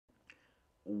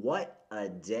What a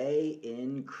day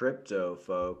in crypto,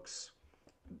 folks.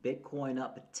 Bitcoin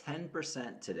up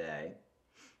 10% today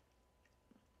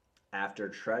after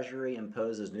Treasury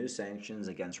imposes new sanctions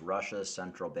against Russia's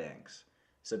central banks.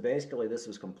 So basically, this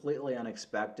was completely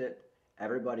unexpected.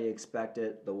 Everybody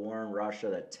expected the war in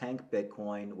Russia to tank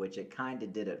Bitcoin, which it kind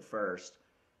of did at first.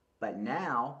 But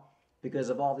now, because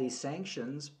of all these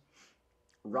sanctions,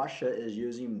 Russia is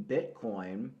using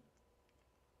Bitcoin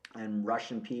and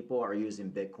Russian people are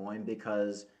using Bitcoin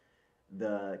because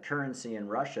the currency in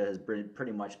Russia has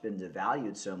pretty much been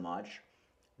devalued so much.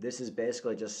 This has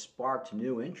basically just sparked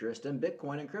new interest in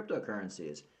Bitcoin and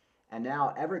cryptocurrencies. And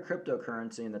now every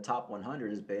cryptocurrency in the top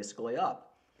 100 is basically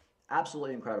up.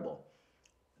 Absolutely incredible.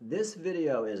 This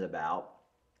video is about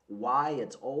why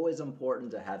it's always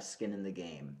important to have skin in the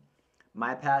game.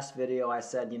 My past video, I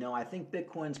said, I think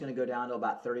Bitcoin's going to go down to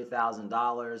about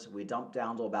 $30,000. We dumped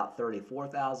down to about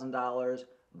 $34,000,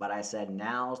 but I said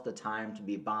now's the time to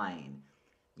be buying.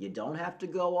 You don't have to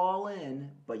go all in,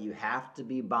 but you have to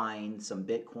be buying some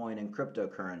Bitcoin and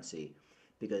cryptocurrency.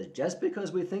 Because just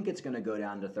because we think it's going to go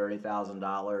down to $30,000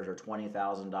 or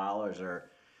 $20,000, or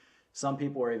some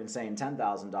people are even saying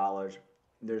 $10,000,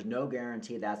 there's no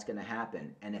guarantee that's going to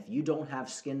happen. And if you don't have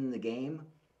skin in the game,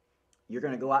 you're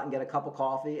going to go out and get a cup of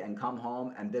coffee and come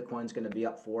home, and Bitcoin's going to be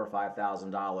up $4,000 or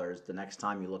 $5,000 the next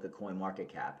time you look at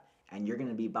CoinMarketCap, and you're going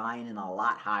to be buying in a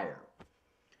lot higher.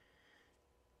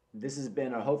 This has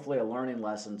been hopefully a learning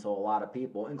lesson to a lot of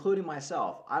people, including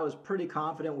myself. I was pretty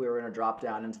confident we were going to drop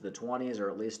down into the 20s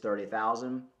or at least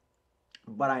 30,000,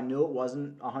 but I knew it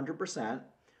wasn't 100%,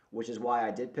 which is why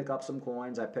I did pick up some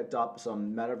coins. I picked up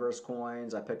some Metaverse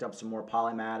coins. I picked up some more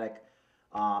Polymatic.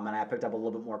 And I picked up a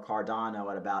little bit more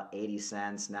Cardano at about 80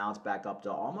 cents. Now it's back up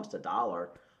to almost $1.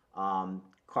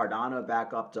 Cardano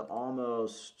back up to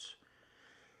almost,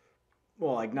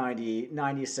 well, like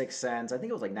 96 cents. I think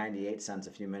it was like 98 cents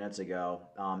a few minutes ago.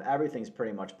 Everything's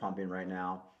pretty much pumping right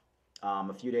now.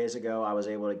 A few days ago, I was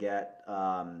able to get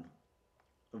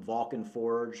Vulcan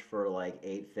Forge for like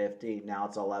 $8.50. Now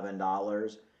it's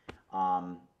 $11.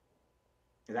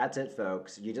 That's it,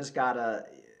 folks.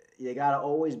 You gotta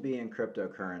always be in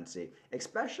cryptocurrency,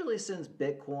 especially since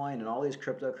Bitcoin and all these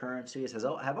cryptocurrencies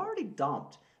have already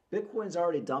dumped. Bitcoin's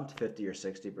already dumped 50 or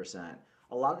 60%.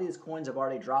 A lot of these coins have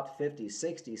already dropped 50,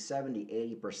 60,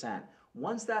 70, 80%.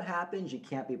 Once that happens, you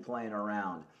can't be playing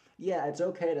around. Yeah, it's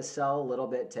okay to sell a little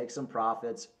bit, take some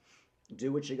profits,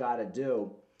 do what you gotta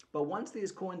do. But once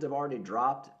these coins have already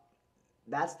dropped,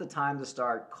 that's the time to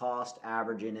start cost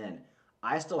averaging in.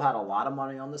 I still had a lot of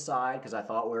money on the side because I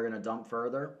thought we were going to dump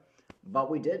further, but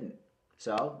we didn't.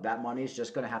 So that money is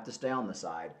just going to have to stay on the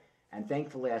side. And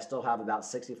thankfully, I still have about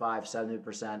 65,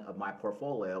 70% of my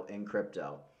portfolio in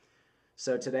crypto.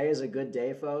 So today is a good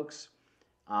day, folks.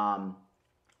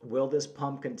 Will this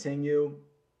pump continue?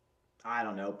 I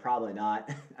don't know, probably not.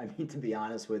 I mean, to be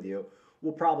honest with you,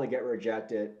 we'll probably get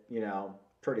rejected,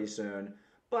 pretty soon.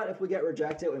 But if we get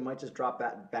rejected, we might just drop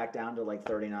back down to like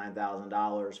 $39,000,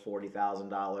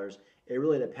 $40,000. It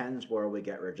really depends where we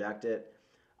get rejected.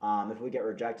 If we get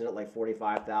rejected at like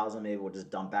 45,000, maybe we'll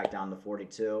just dump back down to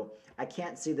 42. I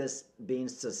can't see this being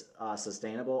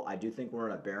sustainable. I do think we're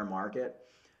in a bear market.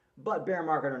 But bear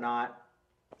market or not,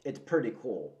 it's pretty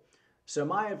cool. So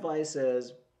my advice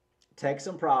is take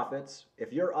some profits.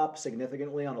 If you're up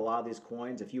significantly on a lot of these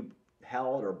coins, if you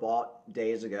held or bought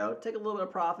days ago, take a little bit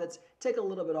of profits, take a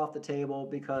little bit off the table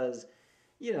because,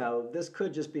 this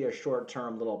could just be a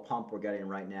short-term little pump we're getting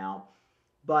right now.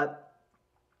 But,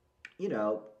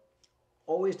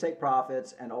 always take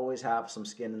profits and always have some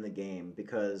skin in the game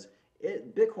because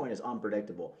Bitcoin is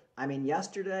unpredictable. I mean,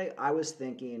 yesterday I was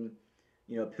thinking,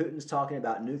 Putin's talking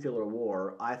about nuclear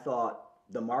war. I thought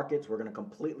the markets were going to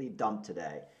completely dump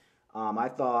today. I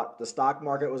thought the stock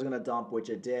market was going to dump, which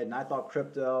it did, and I thought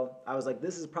crypto, I was like,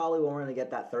 this is probably when we're going to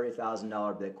get that $30,000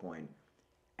 Bitcoin,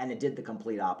 and it did the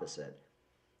complete opposite.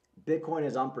 Bitcoin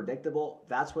is unpredictable.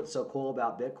 That's what's so cool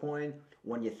about Bitcoin.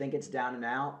 When you think it's down and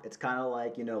out, it's kind of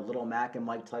like, Little Mac and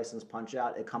Mike Tyson's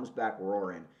Punch-Out. It comes back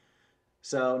roaring.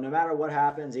 So no matter what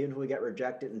happens, even if we get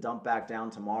rejected and dump back down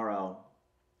tomorrow,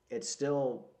 it's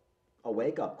still a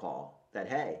wake-up call that,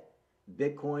 hey,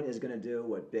 Bitcoin is going to do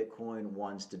what Bitcoin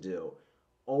wants to do.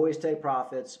 Always take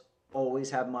profits, always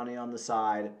have money on the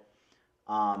side,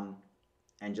 and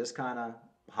just kind of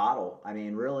hodl. I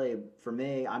mean, really, for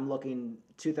me, I'm looking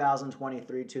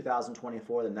 2023,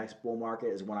 2024, the next bull market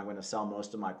is when I'm going to sell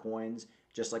most of my coins,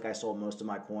 just like I sold most of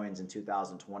my coins in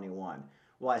 2021.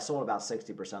 Well, I sold about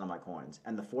 60% of my coins,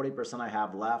 and the 40% I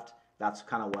have left, that's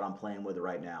kind of what I'm playing with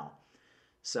right now.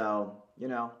 So,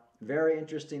 very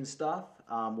interesting stuff.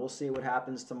 We'll see what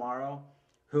happens tomorrow.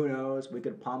 Who knows? We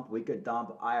could pump, we could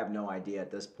dump. I have no idea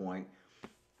at this point.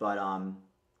 But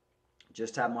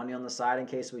just have money on the side in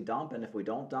case we dump. And if we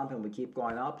don't dump and we keep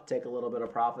going up, take a little bit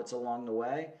of profits along the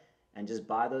way and just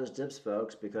buy those dips,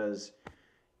 folks, because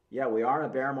yeah, we are in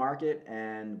a bear market,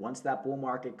 and once that bull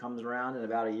market comes around in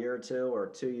about a year or two, or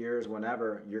 2 years,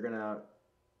 whenever, you're gonna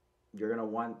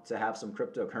want to have some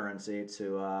cryptocurrency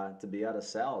to be able to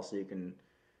sell, so you can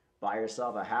buy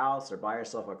yourself a house or buy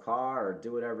yourself a car or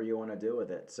do whatever you want to do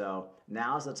with it. So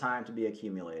now's the time to be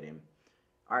accumulating.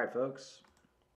 All right, folks.